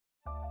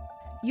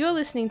You're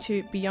listening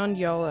to Beyond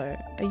YOLO,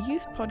 a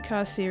youth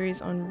podcast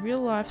series on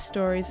real-life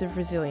stories of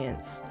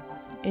resilience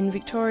in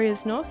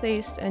Victoria's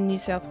northeast and New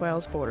South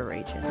Wales border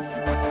region.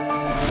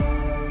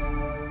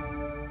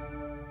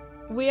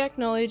 We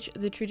acknowledge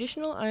the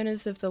traditional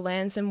owners of the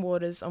lands and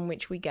waters on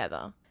which we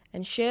gather,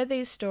 and share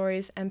these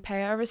stories and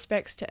pay our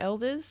respects to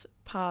elders,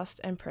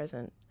 past and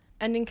present,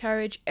 and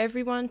encourage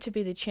everyone to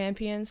be the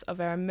champions of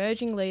our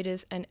emerging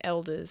leaders and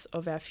elders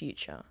of our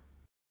future.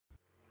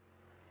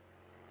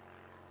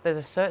 There's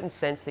a certain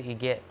sense that you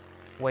get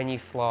when you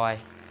fly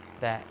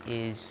that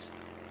is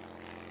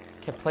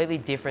completely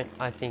different,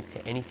 I think,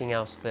 to anything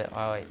else that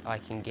I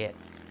can get.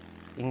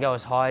 You can go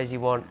as high as you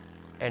want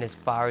and as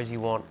far as you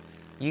want.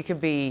 You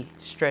could be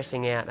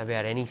stressing out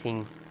about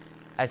anything.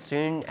 As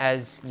soon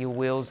as your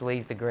wheels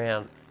leave the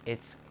ground,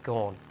 it's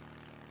gone.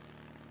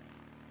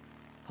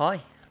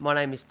 Hi, my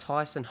name is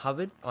Tyson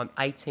Hubbard. I'm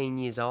 18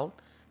 years old,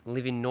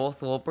 live in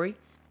North Albury.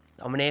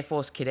 I'm an Air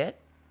Force cadet.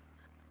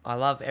 I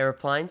love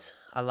aeroplanes.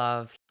 I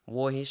love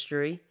war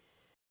history.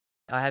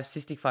 I have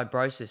cystic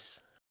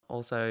fibrosis,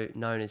 also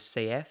known as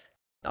CF.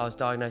 I was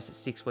diagnosed at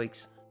 6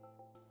 weeks.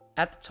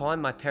 At the time,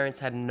 my parents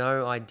had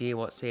no idea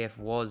what CF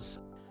was.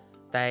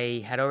 They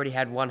had already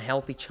had one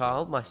healthy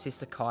child, my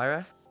sister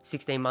Kyra,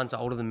 16 months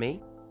older than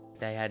me.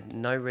 They had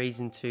no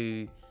reason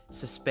to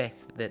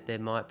suspect that there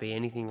might be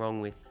anything wrong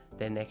with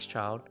their next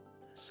child.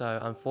 So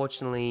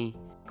unfortunately,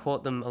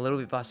 caught them a little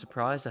bit by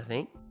surprise, I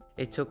think.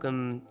 It took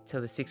them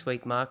till the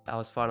 6-week mark. I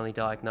was finally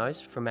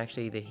diagnosed from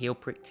actually the heel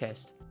prick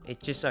test.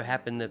 It just so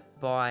happened that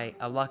by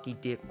a lucky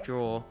dip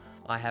draw,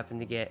 I happened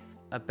to get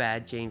a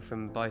bad gene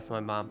from both my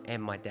mum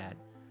and my dad.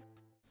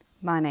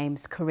 My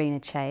name's Karina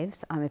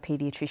Chaves. I'm a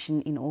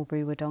paediatrician in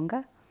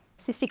Albury-Wodonga.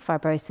 Cystic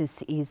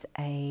fibrosis is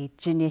a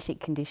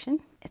genetic condition.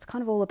 It's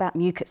kind of all about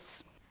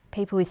mucus.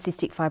 People with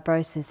cystic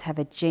fibrosis have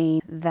a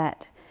gene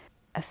that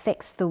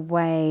affects the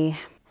way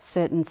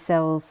certain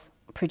cells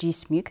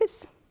produce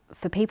mucus.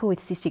 For people with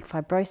cystic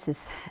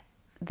fibrosis,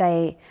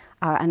 they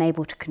are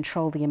unable to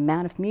control the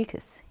amount of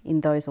mucus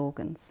in those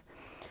organs.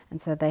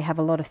 And so they have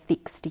a lot of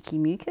thick, sticky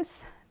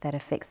mucus that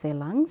affects their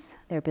lungs,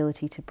 their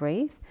ability to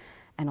breathe,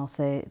 and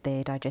also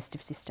their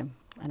digestive system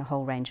and a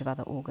whole range of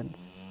other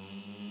organs.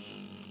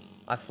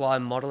 I fly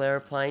model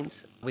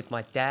aeroplanes with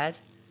my dad,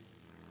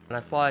 and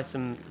I fly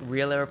some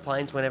real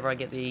aeroplanes whenever I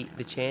get the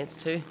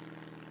chance to.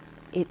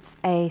 It's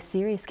a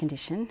serious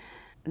condition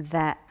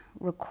that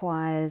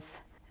requires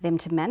them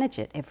to manage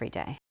it every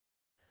day.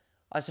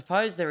 I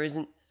suppose there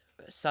isn't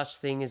such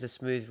thing as a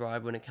smooth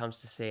ride when it comes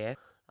to CF.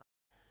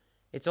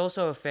 It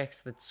also affects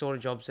the sort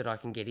of jobs that I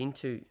can get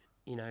into.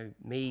 You know,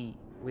 me,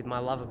 with my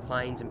love of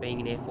planes and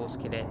being an Air Force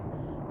cadet,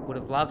 would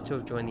have loved to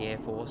have joined the Air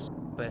Force,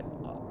 but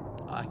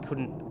I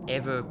couldn't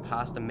ever have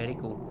passed a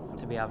medical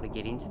to be able to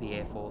get into the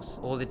Air Force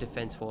or the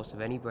Defence Force of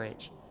any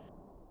branch.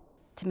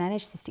 To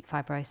manage cystic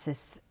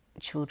fibrosis,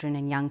 children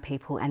and young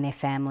people and their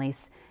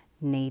families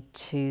need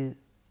to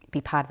be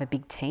part of a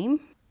big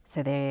team.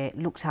 So they're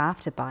looked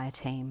after by a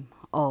team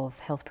of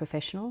health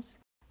professionals.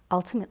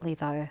 Ultimately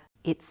though,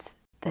 it's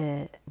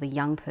the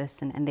young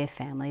person and their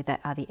family that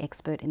are the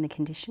expert in the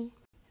condition.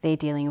 They're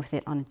dealing with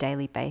it on a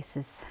daily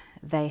basis.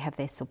 They have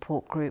their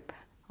support group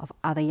of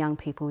other young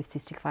people with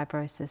cystic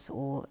fibrosis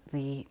or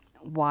the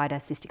wider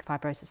cystic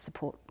fibrosis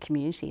support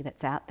community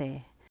that's out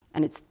there.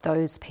 And it's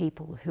those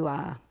people who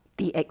are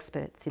the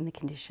experts in the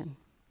condition.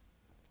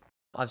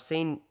 I've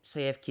seen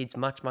CF kids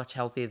much, much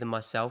healthier than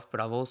myself, but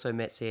I've also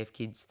met CF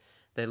kids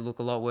that look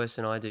a lot worse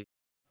than I do.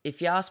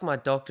 If you ask my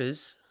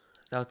doctors,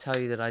 they'll tell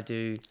you that I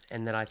do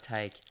and that I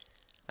take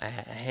a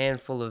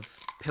handful of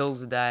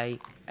pills a day,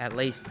 at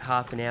least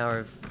half an hour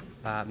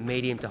of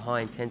medium to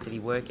high intensity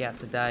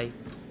workouts a day,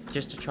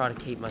 just to try to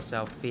keep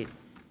myself fit.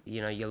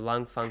 You know, your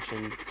lung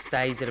function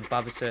stays at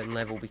above a certain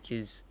level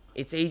because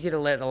it's easy to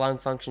let a lung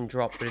function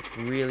drop, but it's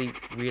really,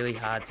 really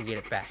hard to get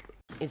it back.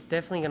 It's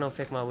definitely going to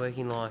affect my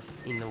working life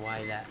in the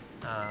way that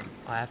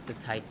I have to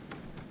take,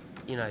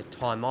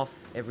 time off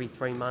every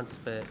 3 months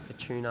for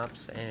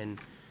tune-ups and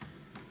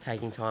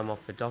taking time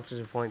off for doctor's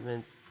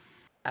appointments.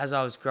 As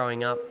I was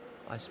growing up,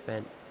 I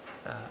spent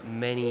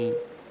many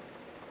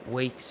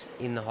weeks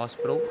in the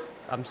hospital.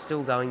 I'm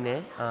still going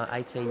there,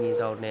 18 years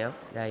old now.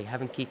 They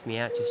haven't kicked me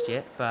out just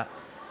yet, but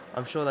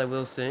I'm sure they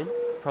will soon.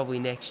 Probably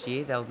next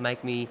year they'll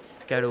make me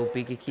go to a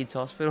bigger kids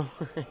hospital.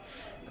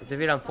 It's a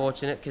bit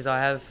unfortunate because I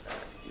have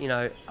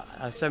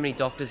so many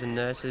doctors and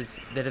nurses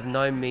that have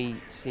known me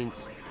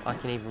since I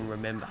can even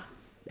remember.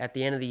 At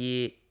the end of the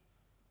year,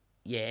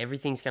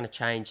 everything's going to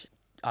change.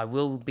 I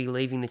will be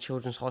leaving the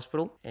Children's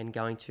Hospital and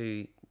going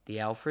to the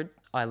Alfred.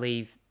 I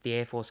leave the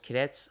Air Force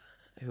Cadets,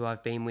 who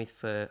I've been with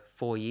for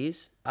 4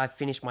 years. I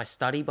finished my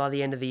study by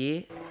the end of the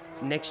year.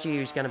 Next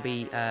year is going to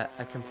be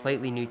a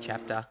completely new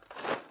chapter.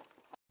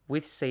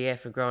 With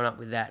CF and growing up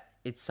with that,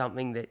 it's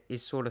something that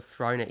is sort of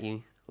thrown at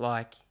you.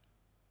 Like,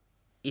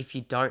 if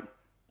you don't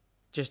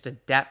just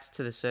adapt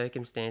to the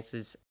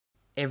circumstances,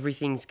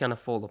 everything's going to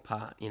fall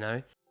apart,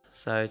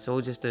 So it's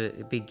all just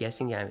a big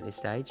guessing game at this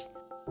stage.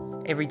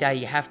 Every day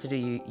you have to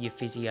do your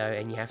physio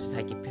and you have to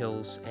take your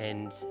pills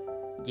and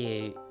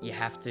you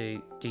have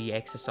to do your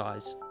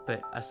exercise.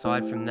 But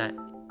aside from that,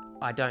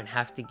 I don't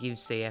have to give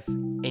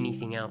CF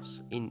anything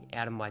else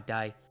out of my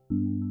day.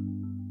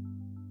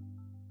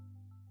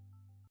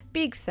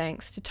 Big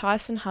thanks to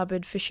Tyson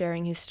Hubbard for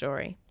sharing his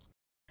story.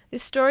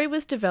 This story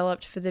was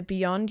developed for the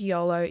Beyond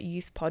YOLO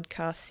Youth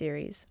Podcast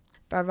series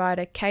by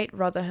writer Kate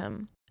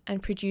Rotherham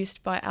and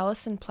produced by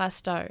Alison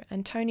Plastow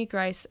and Tony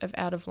Grace of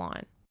Out of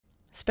Line.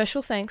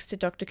 Special thanks to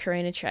Dr.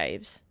 Karina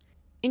Chaves.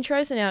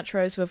 Intros and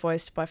outros were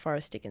voiced by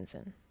Forrest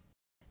Dickinson.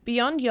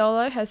 Beyond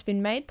YOLO has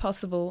been made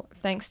possible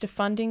thanks to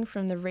funding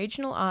from the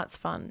Regional Arts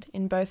Fund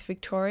in both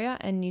Victoria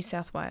and New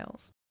South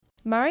Wales.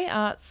 Murray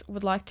Arts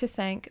would like to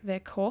thank their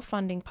core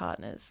funding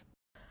partners.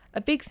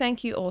 A big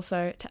thank you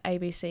also to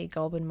ABC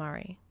Goulburn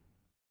Murray.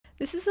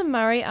 This is a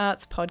Murray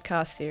Arts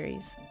podcast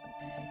series.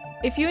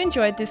 If you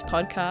enjoyed this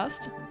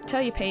podcast,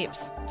 tell your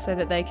peeps so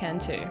that they can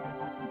too.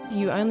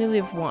 You only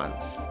live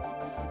once.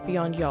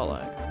 Beyond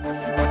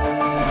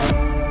YOLO.